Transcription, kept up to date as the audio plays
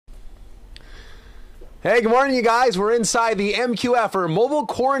Hey, good morning, you guys. We're inside the MQF, or Mobile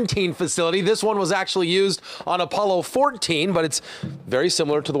Quarantine Facility. This one was actually used on Apollo 14, but it's very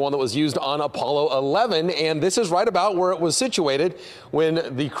similar to the one that was used on Apollo 11. And this is right about where it was situated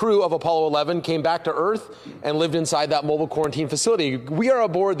when the crew of Apollo 11 came back to Earth and lived inside that mobile quarantine facility. We are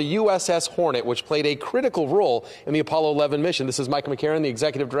aboard the USS Hornet, which played a critical role in the Apollo 11 mission. This is Micah McCarran, the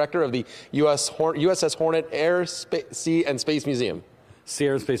executive director of the USS Hornet Air, Sea, and Space Museum.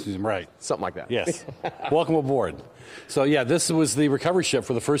 Sierra Space Museum, right. Something like that. Yes. Welcome aboard. So yeah, this was the recovery ship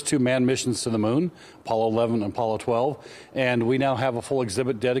for the first two manned missions to the moon, Apollo 11 and Apollo 12. And we now have a full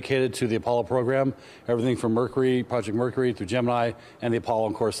exhibit dedicated to the Apollo program, everything from Mercury, Project Mercury, through Gemini, and the Apollo,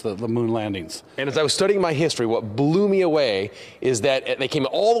 and of course, the moon landings. And as I was studying my history, what blew me away is that they came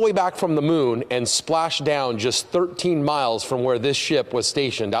all the way back from the moon and splashed down just 13 miles from where this ship was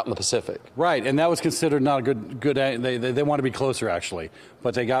stationed out in the Pacific. Right, and that was considered not a good they want to be closer, actually.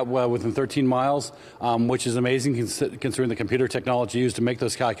 But they got within 13 miles, which is amazing considering the computer technology used to make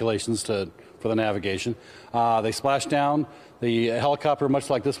those calculations for the navigation. They splashed down. The helicopter, much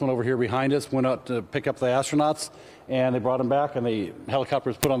like this one over here behind us, went out to pick up the astronauts, and they brought them back, and the helicopter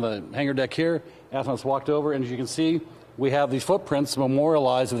was put on the hangar deck here. Astronauts walked over, and as you can see, we have these footprints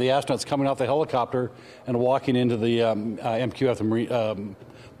memorialized of the astronauts coming off the helicopter and walking into the MQF, the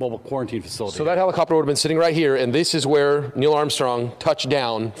Mobile Quarantine Facility. So that helicopter would have been sitting right here, and this is where Neil Armstrong touched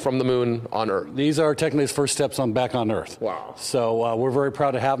down from the moon on Earth. These are technically his first steps back on Earth. Wow. So we're very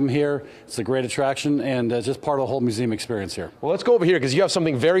proud to have him here. It's a great attraction, and just part of the whole museum experience here. Well, let's go over here, because you have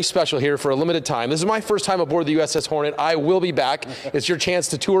something very special here for a limited time. This is my first time aboard the USS Hornet. I will be back. It's your chance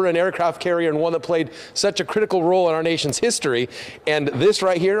to tour an aircraft carrier, and one that played such a critical role in our nation's history. And this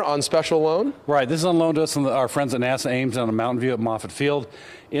right here on special loan? Right. This is on loan to us from our friends at NASA Ames on a mountain view at Moffett Field.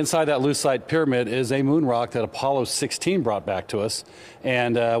 Inside that lucite pyramid is a moon rock that Apollo 16 brought back to us,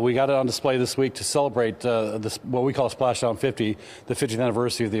 and we got it on display this week to celebrate this, what we call Splashdown 50, the 50th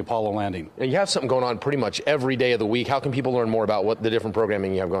anniversary of the Apollo landing. And you have something going on pretty much every day of the week. How can people learn more about what the different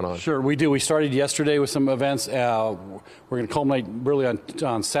programming you have going on? Sure, we do. We started yesterday with some events. We're going to culminate really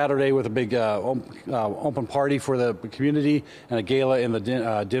on Saturday with a big open party for the community and a gala in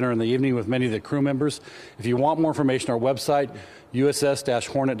the dinner in the evening with many of the crew members. If you want more information, our website,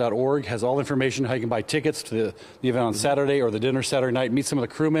 USS-Hornet.org, has all the information how you can buy tickets to the event on Saturday or the dinner Saturday night. Meet some of the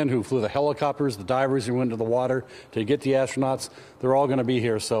crewmen who flew the helicopters, the divers who went into the water to get the astronauts. They're all going to be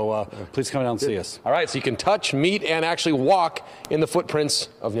here, so please come down and see us. All right, so you can touch, meet, and actually walk in the footprints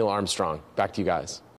of Neil Armstrong. Back to you guys.